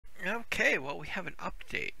Okay, well, we have an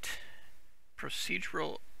update.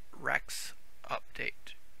 Procedural Rex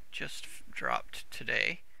update just dropped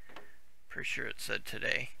today. Pretty sure it said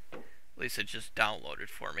today. At least it just downloaded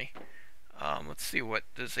for me. Let's see, what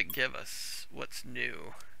does it give us? What's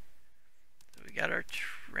new? So we got our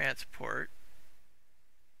transport.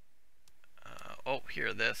 Oh,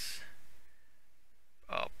 here, this.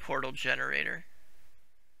 Portal generator.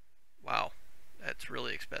 Wow, that's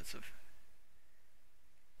really expensive.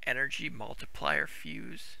 Energy multiplier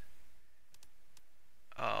fuse.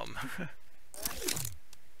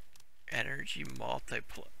 Energy multiplier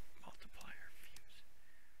fuse.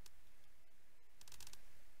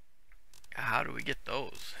 How do we get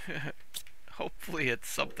those? Hopefully it's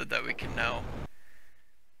something that we can now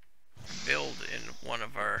build in one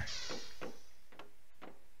of our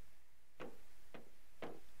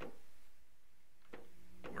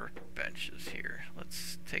workbenches here.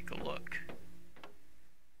 Let's take a look.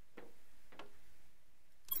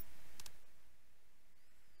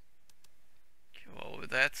 Well,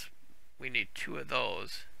 we need 2 of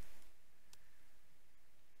those.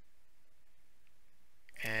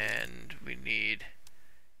 And we need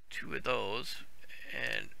 2 of those.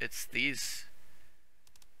 And it's these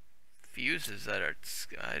fuses that are,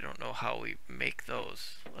 I don't know how we make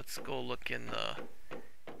those. Let's go look in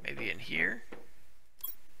maybe in here.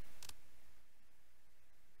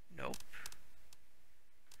 Nope.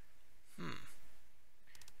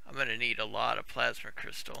 I'm gonna need a lot of plasma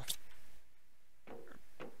crystal.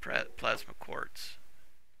 Plasma quartz.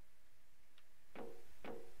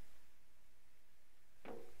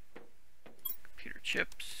 Computer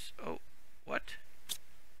chips. Oh, what?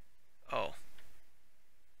 Oh.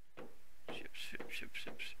 Chips.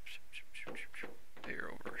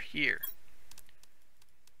 They're over here.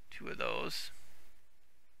 2 of those.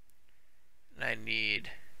 And I need...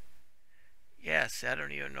 Yes, I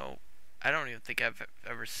don't even know. I don't even think I've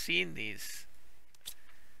ever seen these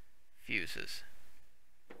fuses.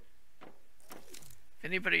 If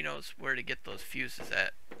anybody knows where to get those fuses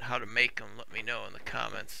at, how to make them, let me know in the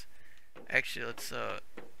comments. Actually, let's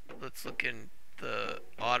look in the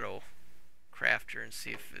auto crafter and see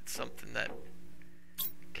if it's something that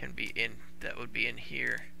can be in, that would be in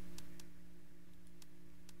here.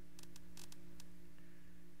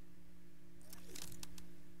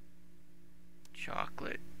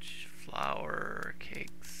 Chocolate, flour,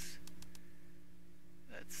 cakes.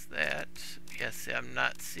 That's that. Yes, I'm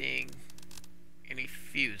not seeing any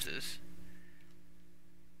fuses.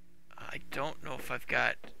 I don't know if I've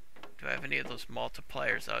got... Do I have any of those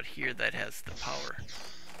multipliers out here that has the power?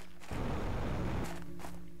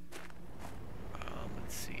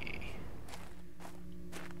 Let's see.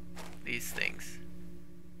 These things.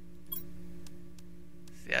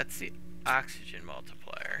 See, that's the oxygen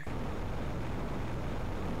multiplier.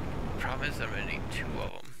 Problem is I'm gonna need 2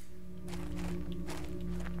 of them.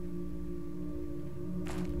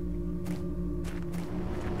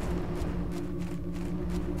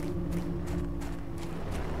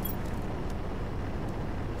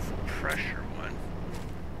 It's the pressure one.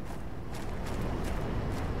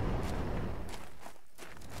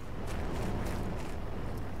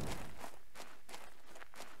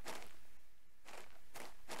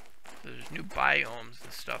 So there's new biomes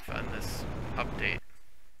and stuff on this update.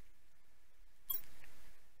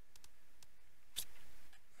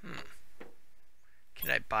 Can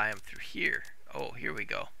I buy them through here? Oh, here we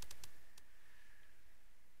go.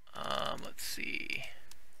 Let's see.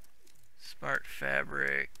 Smart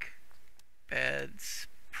fabric, beds,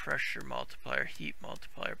 pressure multiplier, heat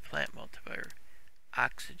multiplier, plant multiplier,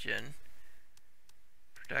 oxygen,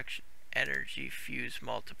 production, energy, fuse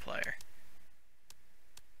multiplier.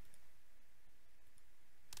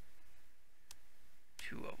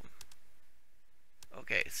 Two of them.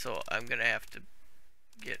 Okay, so I'm gonna have to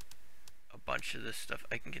get a bunch of this stuff.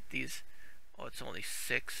 I can get these. Oh, it's only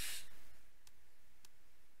 6.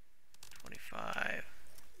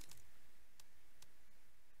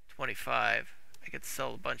 25. I could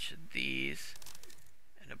sell a bunch of these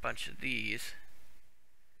and a bunch of these,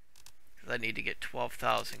 because I need to get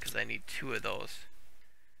 12,000 because I need 2 of those.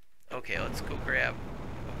 Okay, let's go grab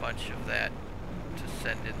a bunch of that to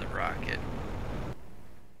send in the rocket.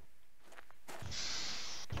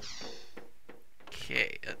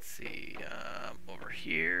 Okay, let's see, over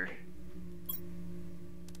here.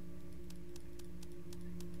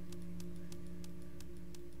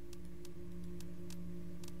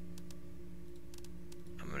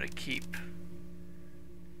 I'm gonna keep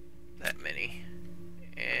that many.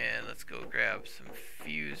 And let's go grab some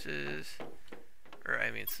fuses, or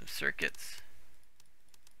I mean some circuits.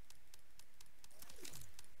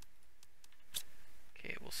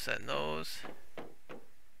 Okay, we'll send those.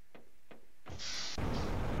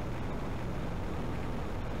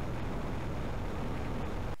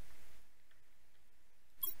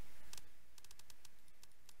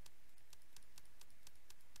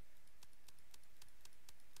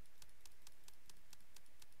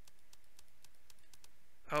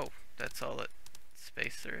 Oh, that's all that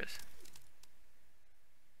space there is.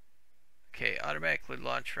 Okay, automatically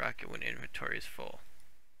launch rocket when inventory is full.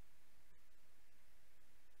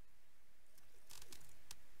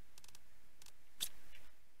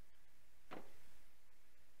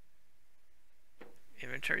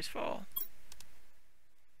 Inventory's full.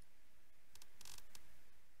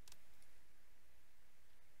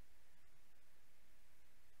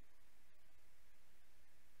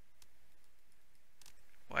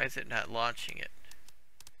 Why is it not launching it?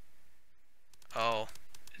 Oh,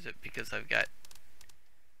 is it because I've got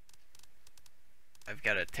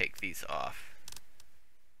to take these off?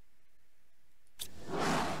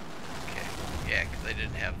 Okay, yeah, because I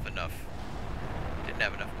didn't have enough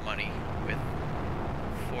money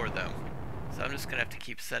for them. So I'm just gonna have to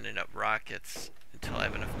keep sending up rockets until I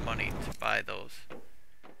have enough money to buy those.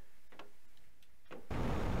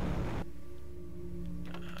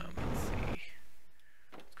 Let's see.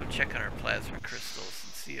 Let's go check on our plasma crystals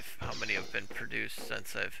and see how many have been produced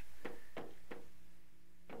since I've...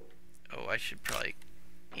 Oh, I should probably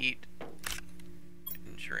eat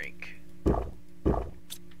and drink.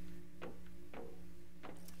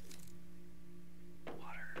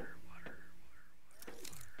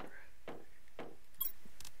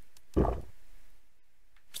 There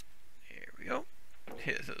we go.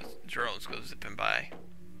 Those drones go zipping by.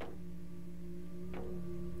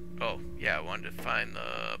 Oh, yeah, I wanted to find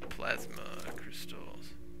the plasma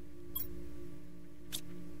crystals.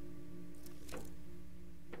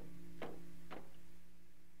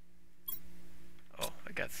 Oh,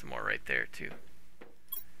 I got some more right there, too.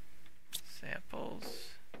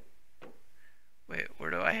 Samples. Wait,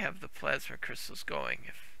 where do I have the plasma crystals going?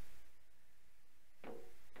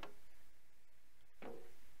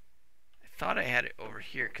 I thought I had it over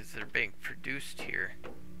here because they're being produced here.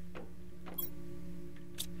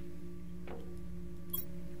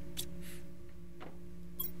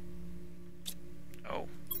 Oh.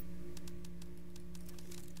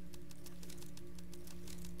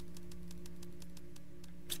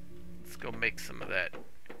 Let's go make some of that,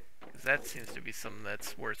 because that seems to be something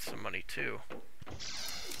that's worth some money too.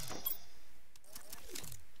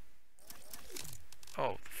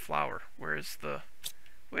 Oh, the flour. Where's the...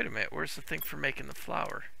 Wait a minute, where's the thing for making the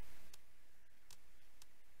flour?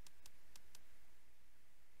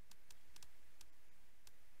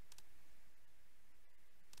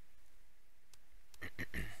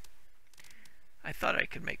 I thought I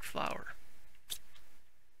could make flour.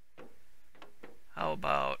 How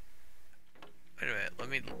about... Wait a minute, let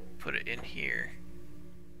me put it in here.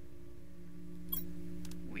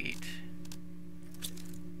 Wheat.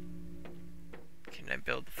 Can I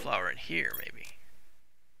build the flour in here, maybe?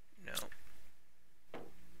 No.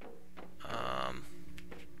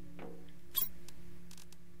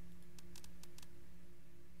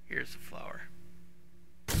 Here's the flour.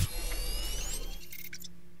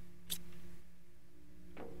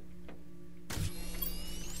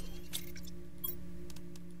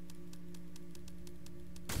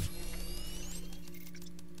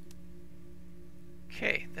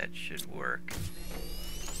 Okay, that should work.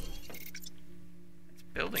 It's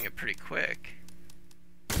building it pretty quick.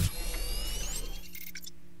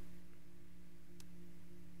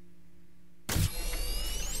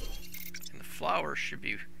 And the flour should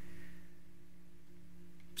be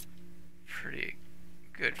pretty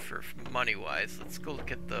good for money-wise. Let's go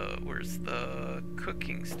look at the... Where's the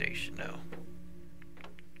cooking station now?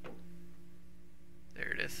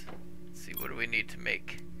 There it is. Let's see, what do we need to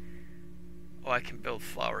make... Oh, I can build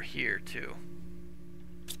flour here too.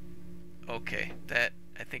 Okay, that,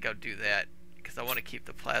 I think I'll do that because I want to keep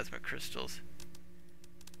the plasma crystals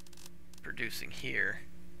producing here.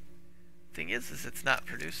 Thing is it's not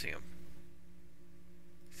producing them.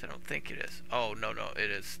 So I don't think it is. Oh, no, it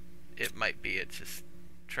is. It might be. It's just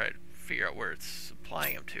try to figure out where it's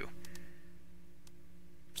supplying them to.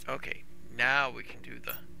 Okay, now we can do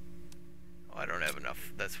the... Oh, I don't have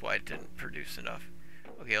enough. That's why it didn't produce enough.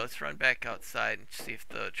 Okay, let's run back outside and see if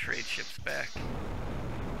the trade ship's back.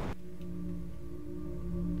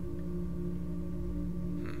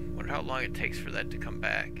 Wonder how long it takes for that to come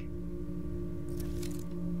back.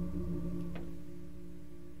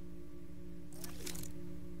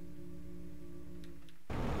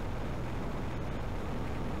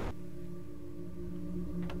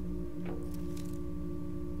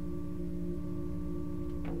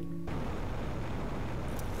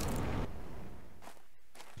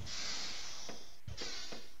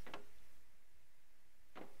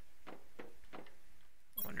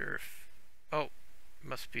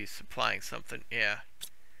 must be supplying something. Yeah.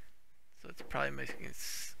 So it's probably making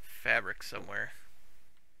fabric somewhere.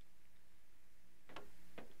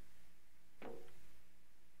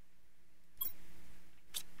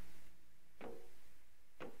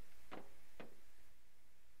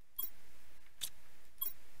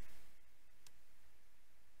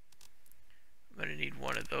 I'm going to need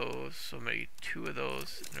one of those, so I'm going to need 2 of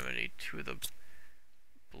those, and I'm going to need 2 of the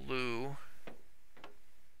blue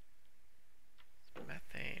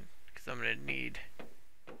methane, because I'm going to need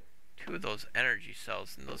 2 of those energy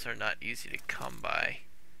cells, and those are not easy to come by.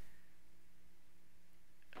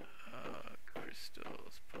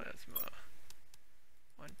 Crystals, plasma,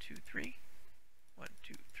 1, 2, 3, 1,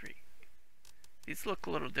 2, 3. These look a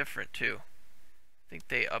little different too. I think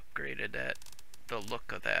they upgraded that, the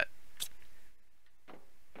look of that.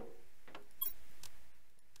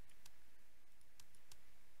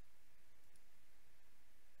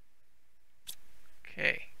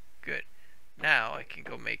 Okay, good. Now I can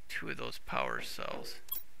go make 2 of those power cells.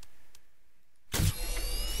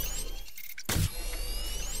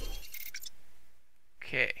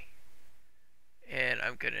 Okay. And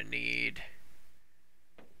I'm gonna need,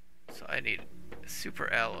 so I need a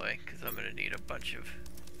super alloy, because I'm gonna need a bunch of,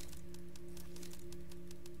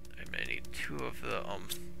 I'm gonna need 2 of the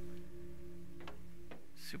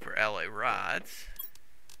super alloy rods.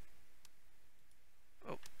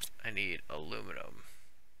 Oh, I need aluminum.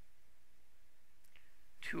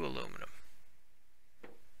 2 aluminum.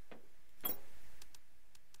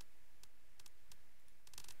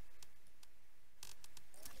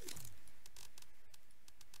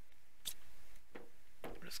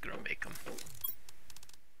 I'm just gonna make them.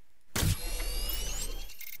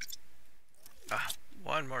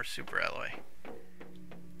 One more super alloy.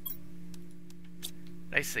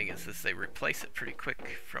 Nice thing is this, they replace it pretty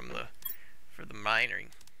quick from the, for the mining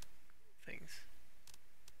things.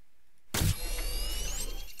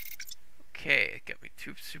 Okay, it got me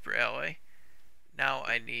 2 super alloy. Now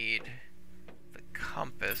I need the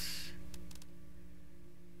compass.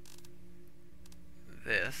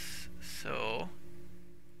 This, so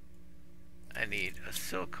I need a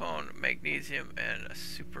silicone, magnesium, and a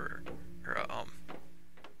super, or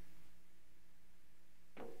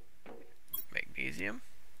magnesium,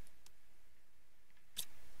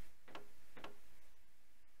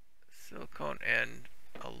 silicone, and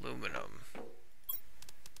aluminum.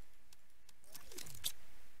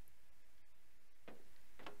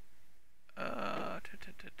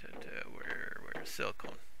 Where's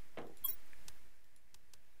silicone?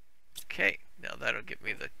 Okay, now that'll get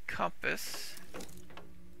me the compass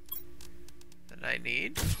that I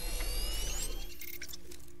need.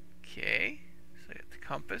 Okay, so I got the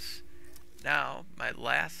compass. Now, my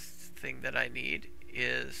last thing that I need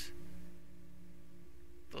is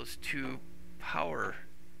those 2 power,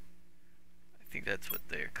 I think that's what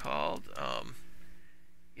they're called.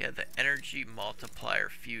 Yeah, the energy multiplier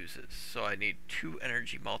fuses. So I need 2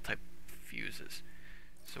 energy fuses,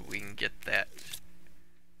 so we can get that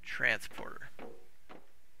transporter.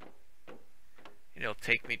 It'll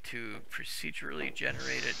take me to procedurally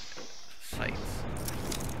generated sites.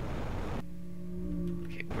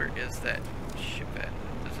 Okay, where is that ship at?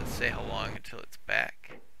 Does it say how long until it's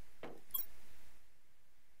back?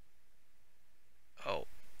 Oh,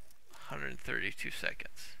 132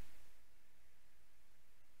 seconds.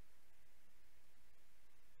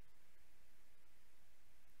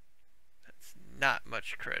 That's not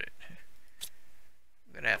much credit.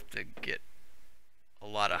 I'm gonna have to get a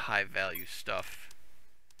lot of high value stuff.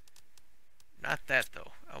 Not that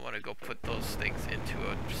though. I want to go put those things into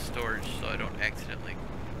a storage so I don't accidentally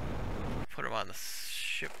put them on the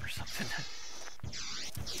ship or something.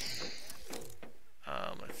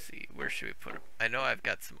 Let's see, where should we put them? I know I've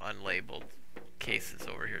got some unlabeled cases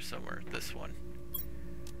over here somewhere. This one.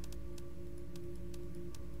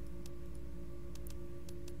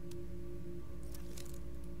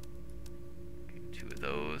 Okay, 2 of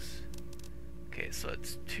those. Okay, so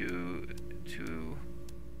it's 2,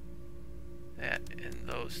 that, and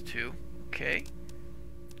those 2. Okay.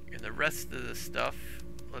 And the rest of the stuff,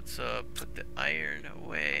 let's put the iron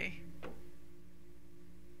away.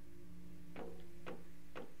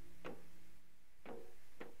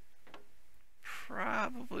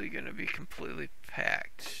 Probably gonna be completely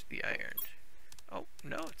packed, the iron. Oh,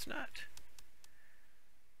 no, it's not.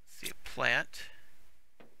 Let's see, a plant.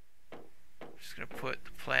 I'm just gonna put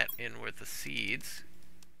the plant in with the seeds.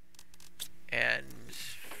 And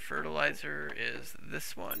fertilizer is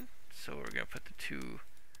this one. So we're gonna put the 2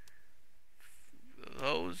 of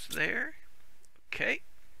those there. Okay.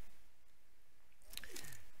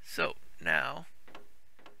 So now,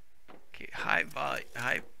 Okay,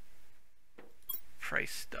 high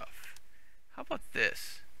price stuff. How about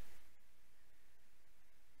this?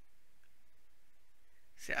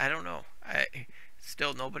 See, I don't know.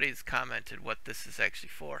 Still nobody's commented what this is actually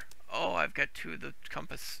for. Oh, I've got two of the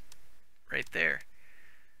compass right there.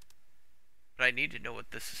 But I need to know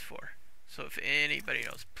what this is for. So if anybody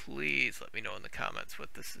knows, please let me know in the comments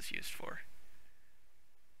what this is used for.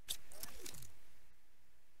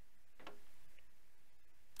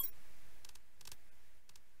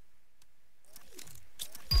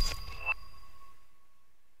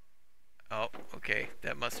 Oh, okay.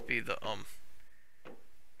 That must be the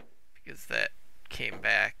because that came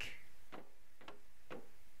back.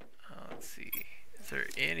 Let's see. Is there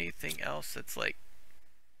anything else that's like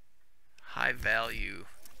high value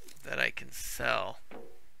that I can sell?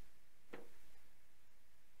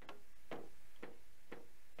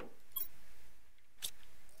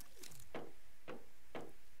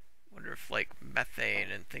 Wonder if like methane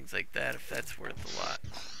and things like that, if that's worth a lot.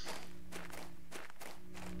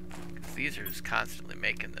 Because these are just constantly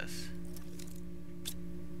making this.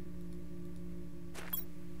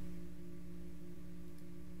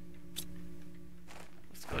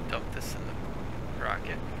 Let's go dump this in the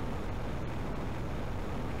rocket.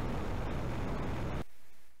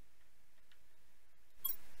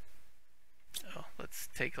 Oh, let's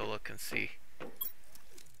take a look and see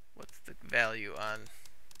what's the value on.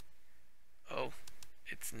 Oh,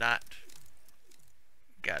 it's not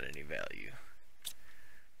got any value.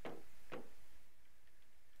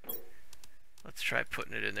 Let's try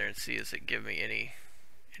putting it in there and see, does it give me any?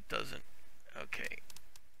 It doesn't. Okay.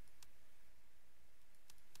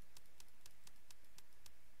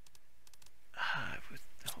 I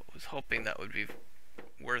was hoping that would be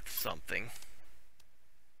worth something.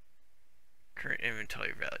 Current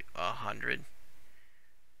inventory value 100.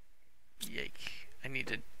 Yike. I need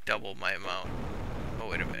to double my amount. Oh,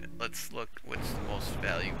 wait a minute. Let's look what's the most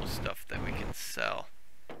valuable stuff that we can sell.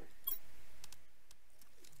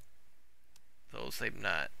 Those I'm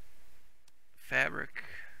not. Fabric.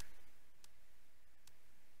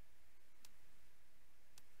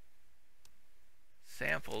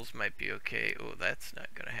 Samples might be okay. Oh, that's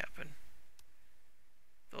not gonna happen.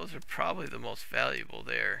 Those are probably the most valuable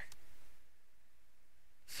there.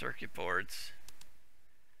 Circuit boards.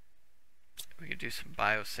 We could do some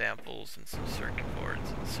biosamples and some circuit boards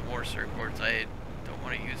and some more circuit boards. I don't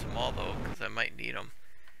want to use them all though, because I might need them.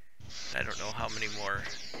 I don't know how many more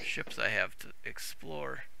ships I have to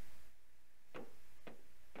explore.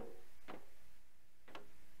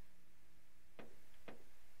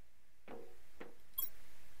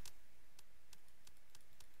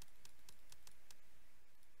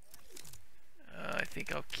 I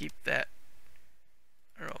think I'll keep that.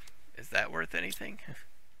 I don't know. Is that worth anything?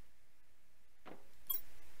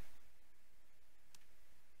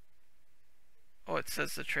 Oh, it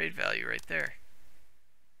says the trade value right there.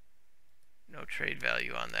 No trade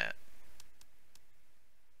value on that.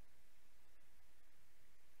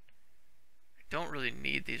 I don't really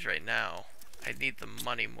need these right now. I need the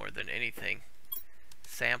money more than anything.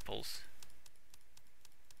 Samples.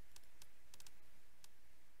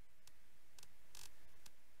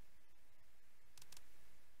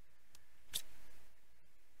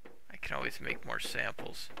 I can always make more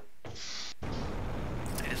samples.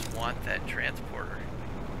 I just want that transporter.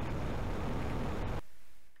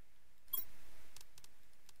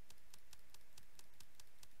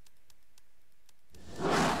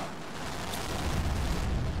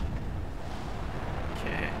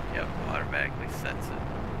 Okay, yep, automatically sets it.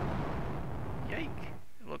 Yike.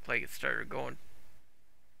 It looked like it started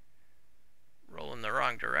rolling the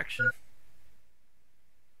wrong direction.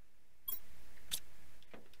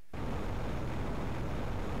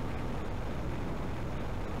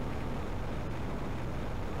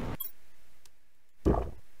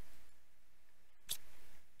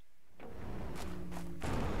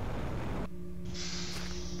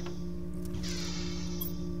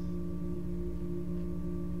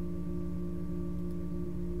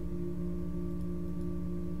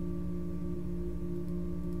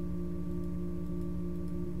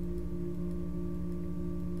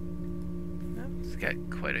 Got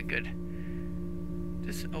quite a good.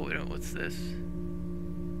 Oh, wait a minute, what's this?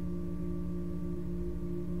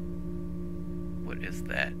 What is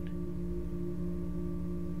that?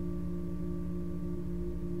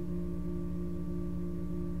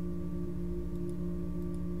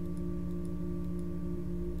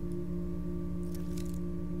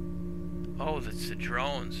 Oh, that's the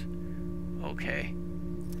drones. Okay.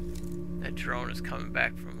 That drone is coming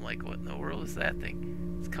back from, like, what in the world is that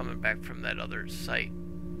thing? It's coming back from that other site.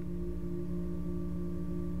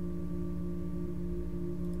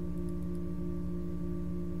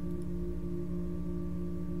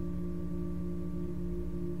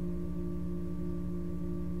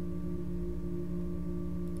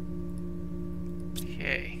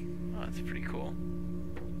 That's pretty cool.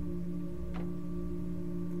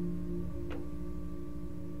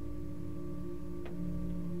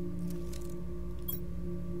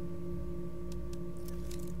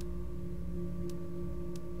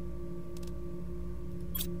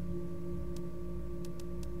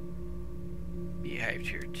 Beehive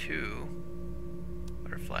tier 2.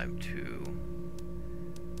 Butterfly 2.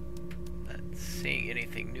 Not seeing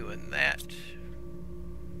anything new in that.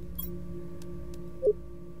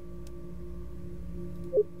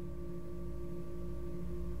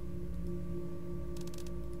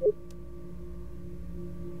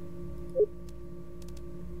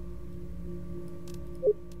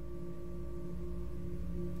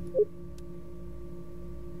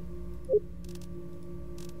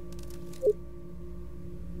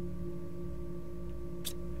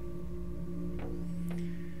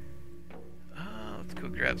 Let's go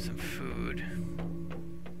grab some food.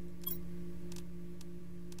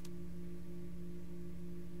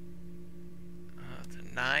 It's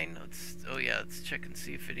a 9. Oh yeah, let's check and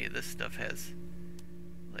see if any of this stuff has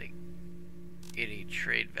like any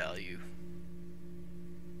trade value.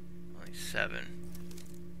 Only 7.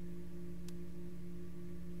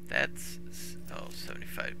 That's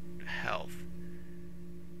 75 health.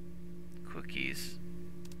 Cookies.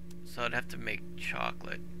 So I'd have to make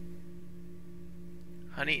chocolate.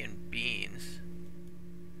 Honey and beans.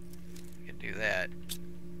 I can do that. I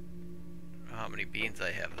don't know how many beans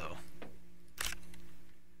I have though.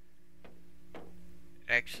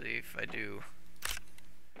 Actually, if I do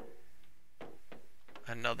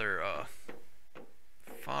another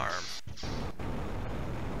farm,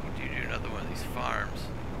 do another one of these farms.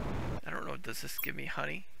 I don't know, does this give me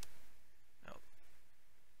honey? No.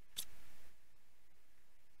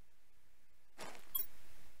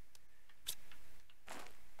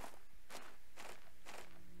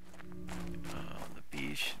 The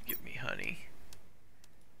bees should give me honey.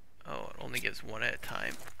 Oh, it only gives one at a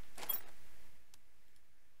time.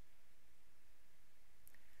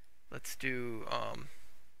 Let's do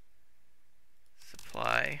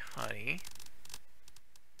supply honey.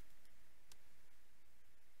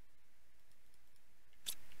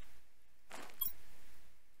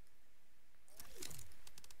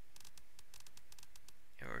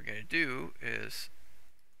 And what we're going to do is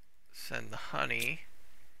send the honey.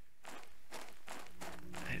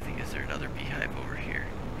 I think, is there another beehive over here?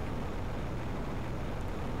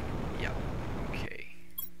 Yep. Okay.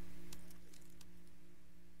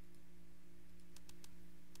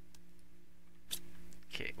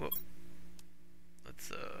 Okay, whoop. Let's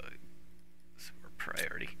some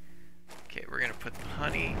priority. Okay, we're gonna put the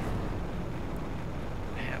honey.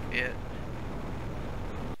 Have it.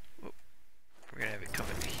 Whoop. We're gonna have it come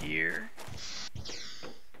in here.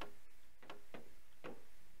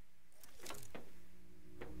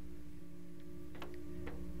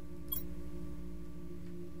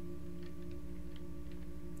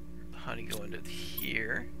 The honey go into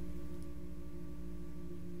here.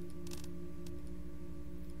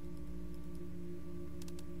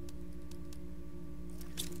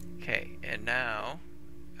 Okay, and now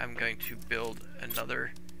I'm going to build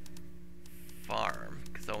another farm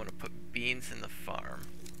because I want to put beans in the farm,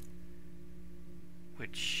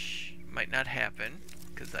 which might not happen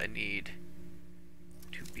because I need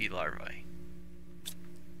 2 bee larvae.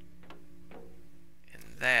 And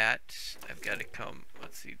that I've got to come,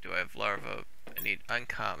 let's see, do I have larva? I need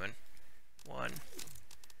uncommon. 1.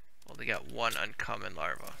 Only got 1 uncommon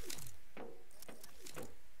larva.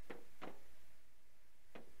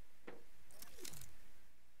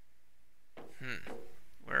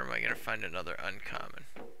 Where am I going to find another uncommon?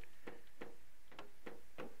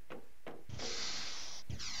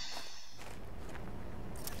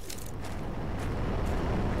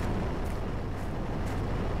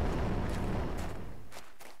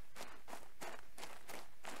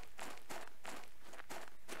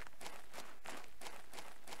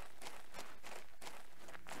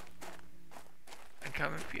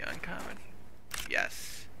 Uncommon, be uncommon.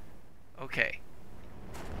 Yes. Okay.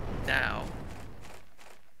 Now,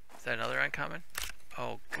 is that another uncommon?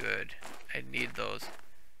 Oh, good. I need those.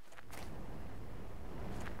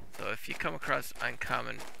 So if you come across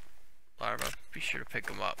uncommon larvae, be sure to pick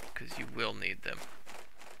them up because you will need them.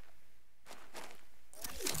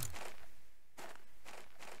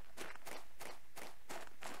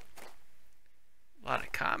 A lot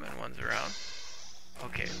of common ones around.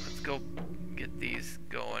 Okay, let's go get these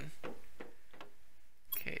going.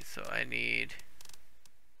 Okay, so I need to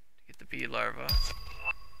get the bee larva.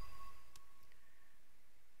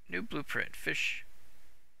 New blueprint, fish,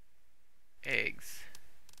 eggs.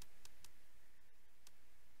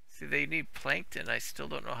 Do they need plankton? I still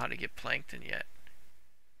don't know how to get plankton yet.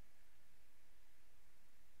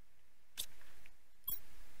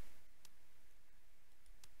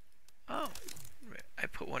 Oh, I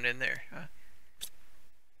put one in there, huh?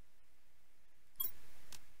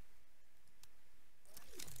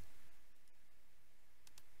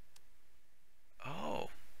 Oh.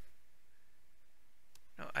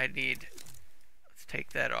 No, I need... Let's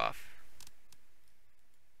take that off.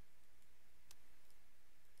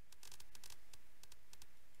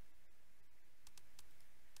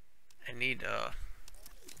 I need,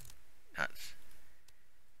 nuts.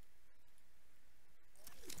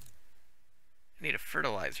 I need a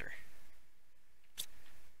fertilizer.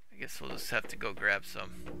 I guess we'll just have to go grab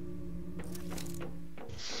some.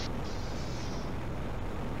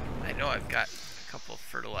 I know I've got a couple of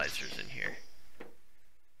fertilizers in here.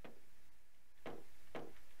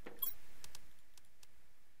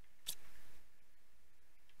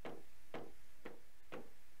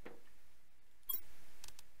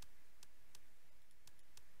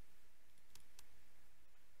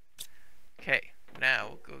 Okay, now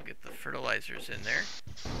we'll go get the fertilizers in there.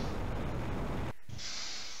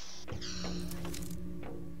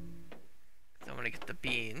 I'm gonna get the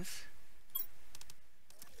beans.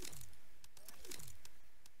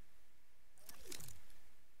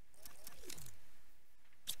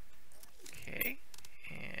 Okay,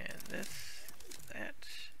 and this, that,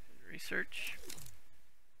 research.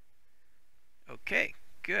 Okay,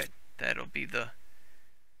 good. That'll be the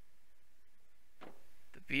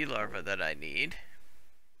bee larva that I need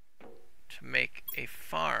to make a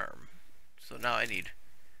farm. So now I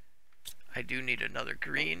do need another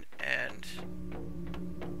green and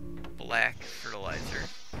black fertilizer.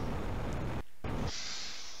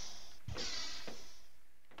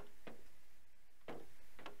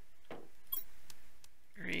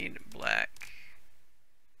 Green, black,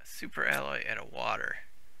 a super alloy, and a water.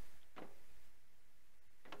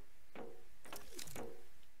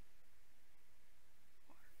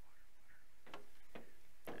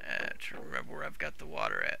 To remember where I've got the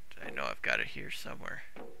water at. I know I've got it here somewhere.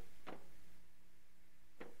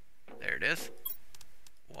 There it is.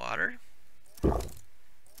 Water. I don't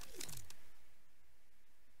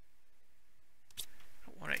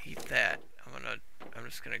want to eat that. I'm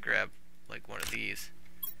just gonna grab like one of these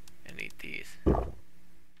and eat these.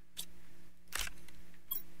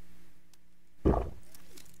 You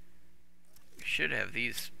should have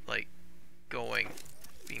these like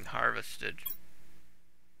being harvested.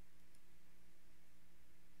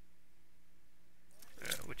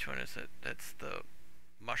 Which one is it? That's the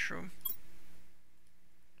mushroom.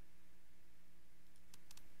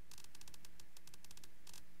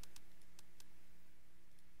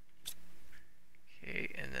 Okay,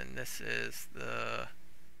 and then this is the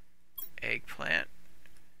eggplant.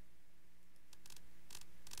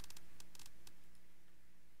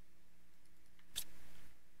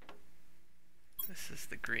 This is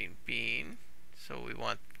the green bean. So we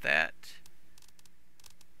want that.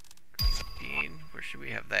 Bean, where should we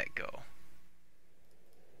have that go?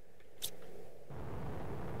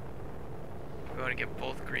 We want to get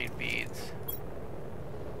both green beans.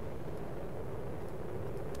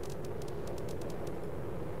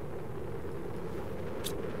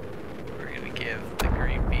 We're going to give the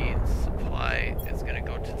green beans supply, it's going to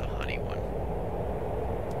go to the honey one.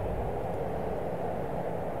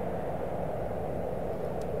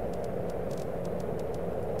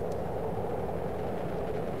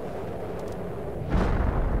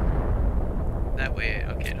 That way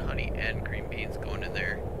I'll get honey and green beans going in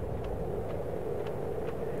there.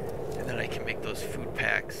 And then I can make those food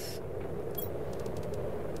packs.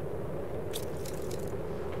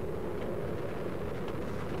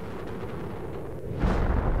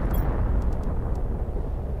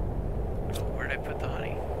 Oh, where did I put the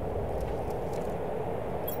honey?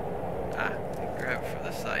 Ah, I can grab it from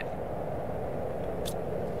this side.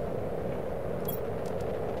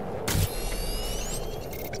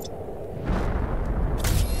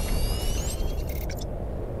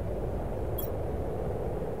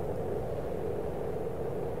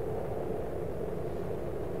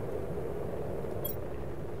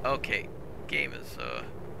 Okay, game is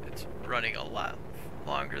it's running a lot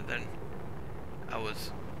longer than I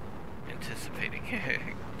was anticipating.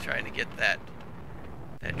 Trying to get that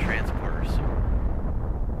transporter, so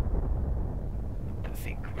I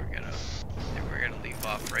think we're gonna leave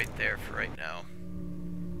off right there for right now.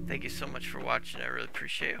 Thank you so much for watching. I really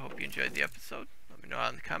appreciate it. Hope you enjoyed the episode. Let me know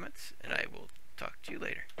in the comments, and I will talk to you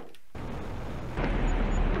later.